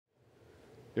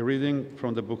A reading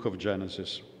from the book of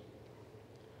Genesis.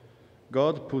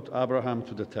 God put Abraham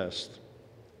to the test.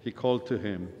 He called to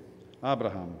him,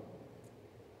 "Abraham."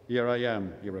 "Here I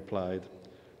am," he replied.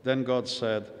 Then God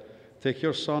said, "Take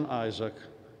your son Isaac,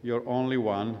 your only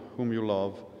one, whom you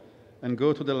love, and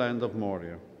go to the land of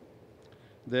Moriah.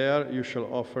 There you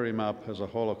shall offer him up as a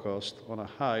holocaust on a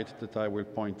height that I will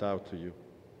point out to you."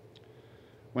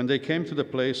 When they came to the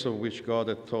place of which God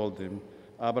had told him,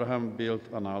 Abraham built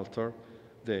an altar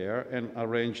there and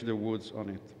arranged the wood on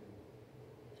it.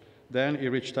 Then he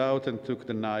reached out and took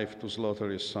the knife to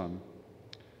slaughter his son.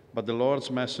 But the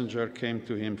Lord's messenger came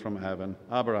to him from heaven.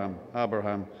 "Abraham,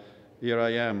 Abraham." "Here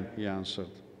I am," he answered.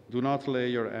 "Do not lay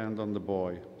your hand on the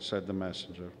boy," said the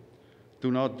messenger. "Do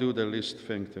not do the least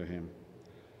thing to him.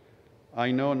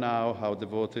 I know now how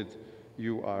devoted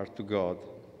you are to God,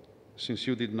 since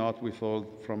you did not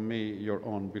withhold from me your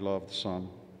own beloved son."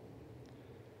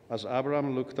 As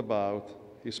Abraham looked about,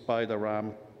 he spied a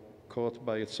ram caught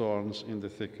by its horns in the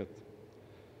thicket.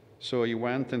 So he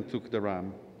went and took the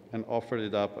ram and offered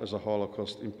it up as a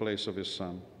holocaust in place of his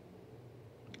son.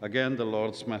 Again the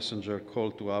Lord's messenger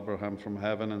called to Abraham from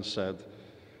heaven and said,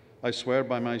 "I swear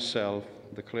by myself,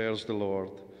 declares the Lord,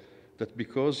 that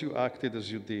because you acted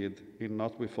as you did in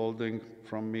not withholding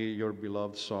from me your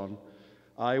beloved son,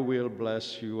 I will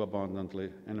bless you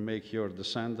abundantly and make your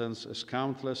descendants as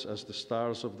countless as the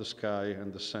stars of the sky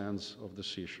and the sands of the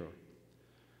seashore.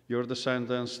 Your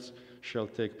descendants shall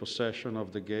take possession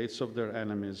of the gates of their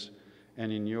enemies,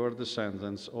 and in your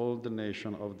descendants all the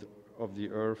nation of the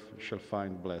earth shall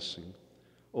find blessing.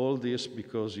 All this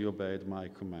because you obeyed my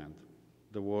command."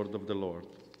 The word of the Lord.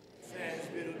 Thanks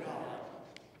be to God.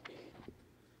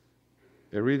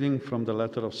 A reading from the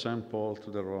letter of St. Paul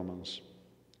to the Romans.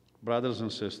 Brothers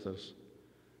and sisters,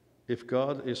 if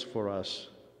God is for us,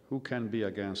 who can be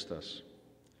against us?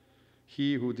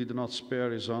 He who did not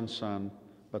spare his own son,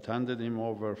 but handed him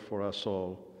over for us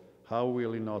all, how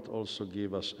will he not also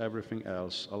give us everything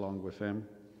else along with him?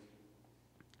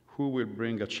 Who will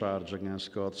bring a charge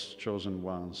against God's chosen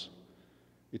ones?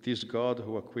 It is God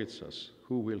who acquits us.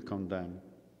 Who will condemn?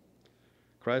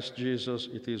 Christ Jesus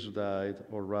it is who died,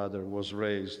 or rather was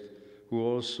raised, who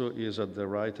also is at the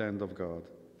right hand of God,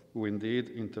 who indeed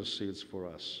intercedes for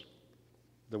us.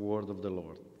 The word of the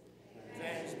Lord.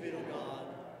 Thanks be to God.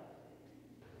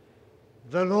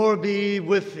 The Lord be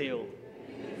with you.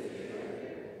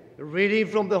 Reading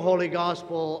from the Holy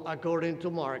Gospel according to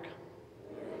Mark.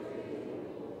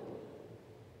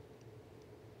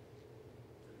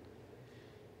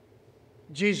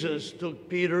 Jesus took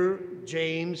Peter,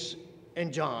 James,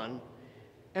 and John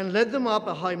and led them up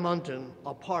a high mountain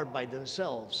apart by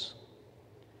themselves.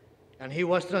 And he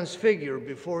was transfigured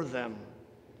before them,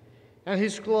 and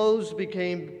his clothes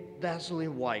became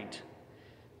dazzling white,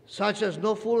 such as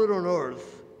no fuller on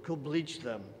earth could bleach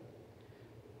them.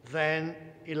 Then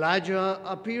Elijah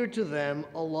appeared to them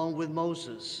along with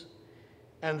Moses,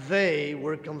 and they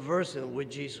were conversing with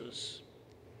Jesus.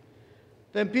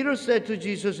 Then Peter said to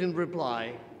Jesus in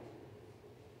reply,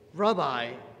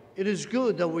 "Rabbi, it is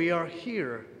good that we are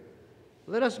here.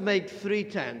 Let us make 3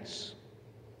 tents,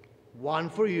 one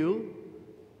for you,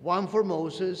 one for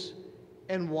Moses,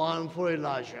 and one for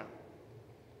Elijah."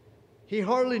 He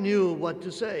hardly knew what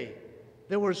to say.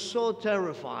 They were so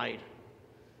terrified.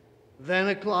 Then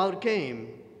a cloud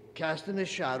came, casting a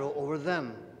shadow over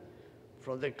them.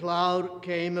 From the cloud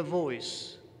came a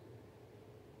voice,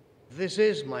 "This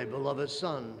is my beloved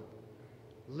Son.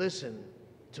 Listen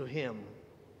to him."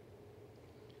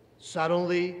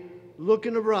 Suddenly,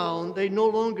 looking around, they no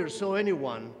longer saw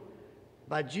anyone,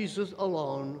 but Jesus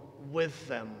alone with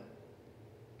them.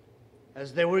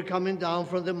 As they were coming down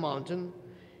from the mountain,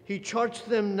 he charged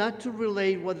them not to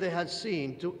relate what they had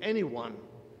seen to anyone,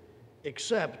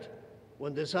 except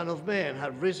when the Son of Man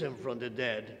had risen from the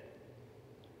dead.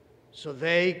 So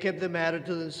they kept the matter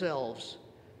to themselves,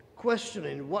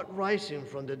 questioning what rising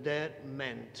from the dead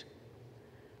meant.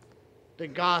 The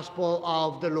Gospel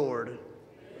of the Lord.